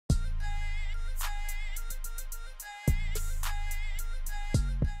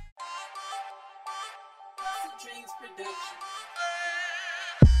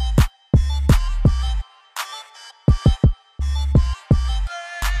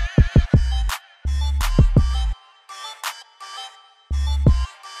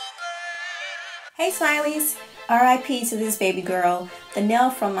Hey Smileys! RIP to this baby girl. The nail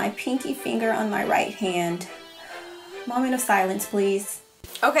from my pinky finger on my right hand. Moment of silence, please.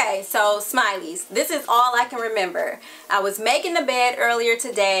 Okay, so Smileys, this is all I can remember. I was making the bed earlier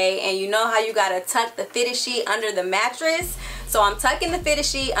today, and you know how you gotta tuck the fitted sheet under the mattress? So I'm tucking the fitted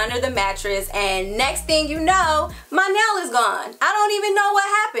sheet under the mattress, and next thing you know, my nail is gone. I don't even know what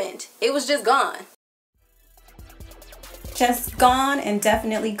happened. It was just gone. Just gone, and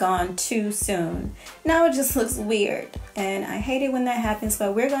definitely gone too soon. Now it just looks weird, and I hate it when that happens,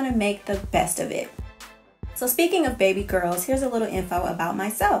 but we're gonna make the best of it. So speaking of baby girls, here's a little info about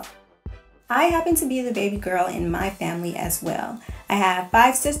myself. I happen to be the baby girl in my family as well. I have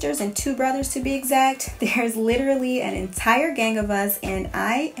 5 sisters and 2 brothers to be exact. There's literally an entire gang of us, and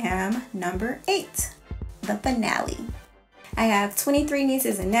I am number 8, the finale. I have 23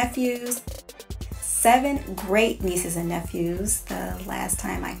 nieces and nephews, 7 great nieces and nephews, the last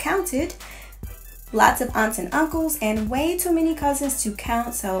time I counted, lots of aunts and uncles, and way too many cousins to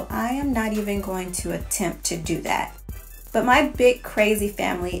count, so I am not even going to attempt to do that. But my big crazy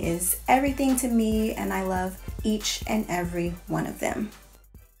family is everything to me, and I love each and every one of them.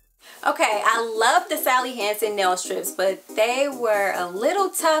 Okay, I love the Sally Hansen nail strips, but they were a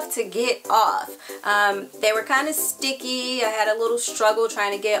little tough to get off. They were kind of sticky. I had a little struggle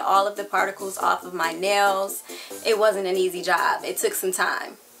trying to get all of the particles off of my nails. It wasn't an easy job. It took some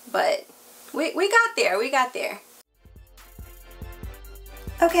time, but we got there. We got there.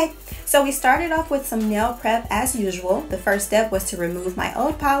 Okay, so we started off with some nail prep as usual. The first step was to remove my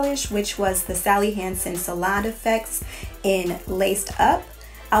old polish, which was the Sally Hansen Salon Effects in Laced Up.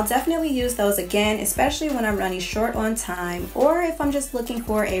 I'll definitely use those again, especially when I'm running short on time or if I'm just looking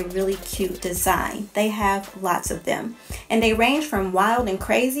for a really cute design. They have lots of them, and they range from wild and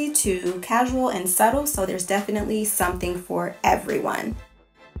crazy to casual and subtle, so there's definitely something for everyone.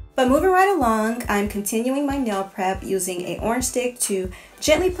 But moving right along, I'm continuing my nail prep using an orange stick to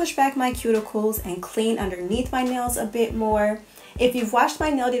gently push back my cuticles and clean underneath my nails a bit more. If you've watched my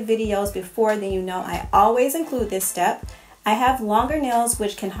nail dip videos before, then you know I always include this step. I have longer nails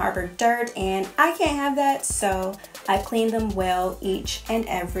which can harbor dirt, and I can't have that, so I clean them well each and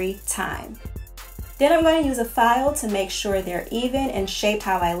every time. Then I'm going to use a file to make sure they're even and shaped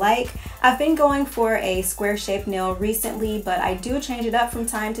how I like. I've been going for a square shaped nail recently, but I do change it up from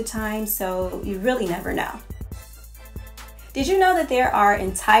time to time, so you really never know. Did you know that there are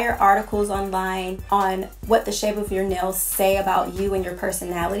entire articles online on what the shape of your nails say about you and your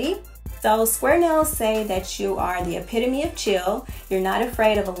personality? So square nails say that you are the epitome of chill, you're not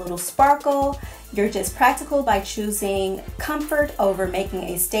afraid of a little sparkle, you're just practical by choosing comfort over making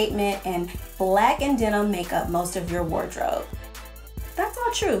a statement, and black and denim make up most of your wardrobe. That's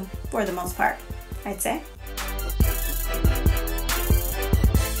all true for the most part, I'd say.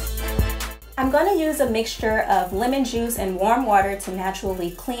 I'm going to use a mixture of lemon juice and warm water to naturally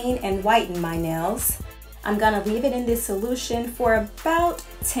clean and whiten my nails. I'm going to leave it in this solution for about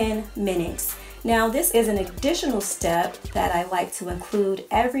 10 minutes. Now this is an additional step that I like to include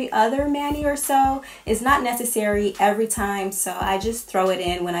every other mani or so. It's not necessary every time, so I just throw it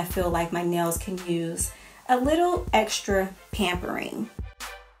in when I feel like my nails can use a little extra pampering.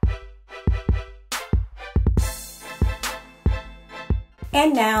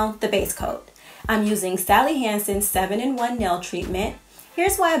 And now the base coat. I'm using Sally Hansen's 7-in-1 nail treatment.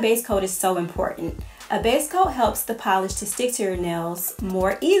 Here's why a base coat is so important. A base coat helps the polish to stick to your nails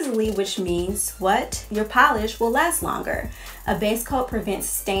more easily, which means what? Your polish will last longer. A base coat prevents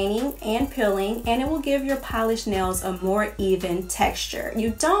staining and peeling, and it will give your polished nails a more even texture.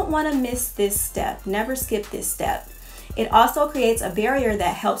 You don't want to miss this step. Never skip this step. It also creates a barrier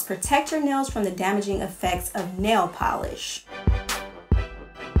that helps protect your nails from the damaging effects of nail polish.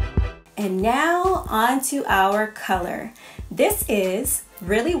 And now on to our color. This is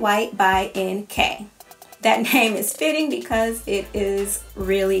Really White by NK. That name is fitting because it is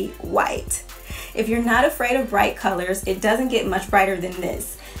really white. If you're not afraid of bright colors, it doesn't get much brighter than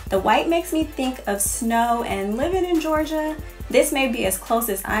this. The white makes me think of snow, and living in Georgia, this may be as close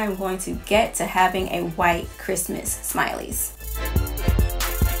as I am going to get to having a white Christmas Smileys.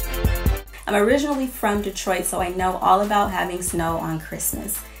 I'm originally from Detroit, so I know all about having snow on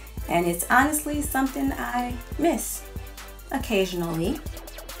Christmas. And it's honestly something I miss occasionally.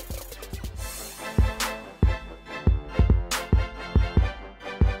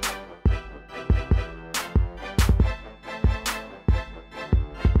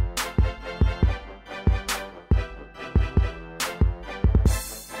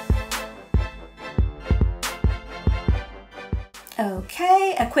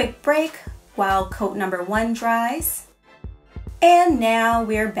 Okay, a quick break while coat number 1 dries. And now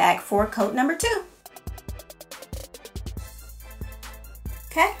we're back for coat number 2.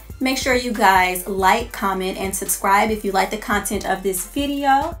 Make sure you guys like, comment, and subscribe if you like the content of this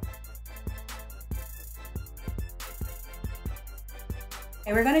video.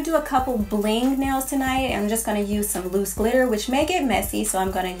 Okay, we're gonna do a couple bling nails tonight. I'm just gonna use some loose glitter, which may get messy, so I'm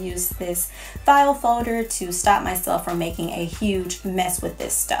gonna use this file folder to stop myself from making a huge mess with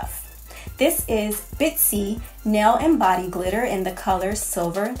this stuff. This is Bitsy Nail and Body Glitter in the color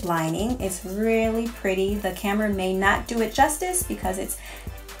Silver Lining. It's really pretty. The camera may not do it justice because it's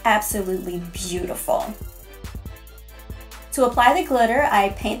absolutely beautiful. To apply the glitter, I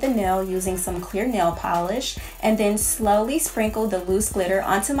paint the nail using some clear nail polish and then slowly sprinkle the loose glitter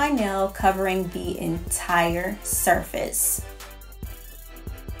onto my nail, covering the entire surface.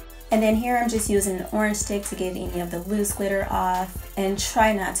 And then here I'm just using an orange stick to get any of the loose glitter off and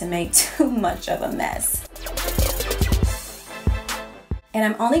try not to make too much of a mess. And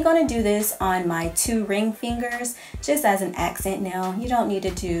I'm only going to do this on my 2 ring fingers just as an accent nail. You don't need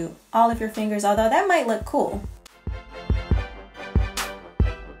to do all of your fingers, although that might look cool.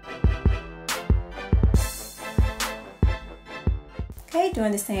 Okay,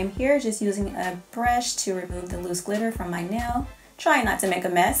 doing the same here, just using a brush to remove the loose glitter from my nail. Trying not to make a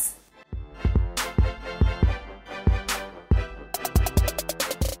mess.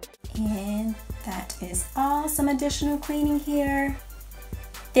 And that is all. Some additional cleaning here.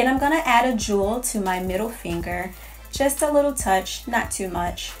 Then I'm gonna add a jewel to my middle finger. Just a little touch, not too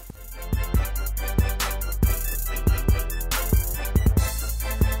much.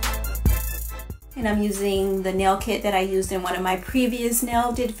 And I'm using the nail kit that I used in one of my previous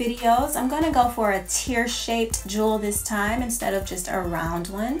nail did videos. I'm gonna go for a tear-shaped jewel this time instead of just a round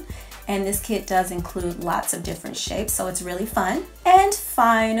one. And this kit does include lots of different shapes, so it's really fun. And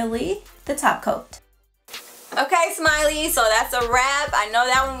finally, the top coat. Okay, Smiley, so that's a wrap. I know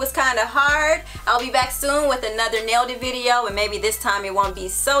that one was kind of hard. I'll be back soon with another nailed it video, and maybe this time it won't be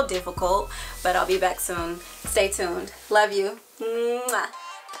so difficult, but I'll be back soon. Stay tuned. Love you. Mwah.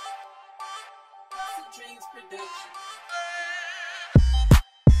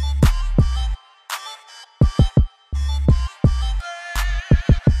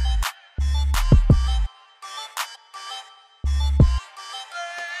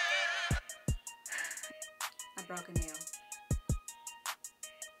 Broken nail.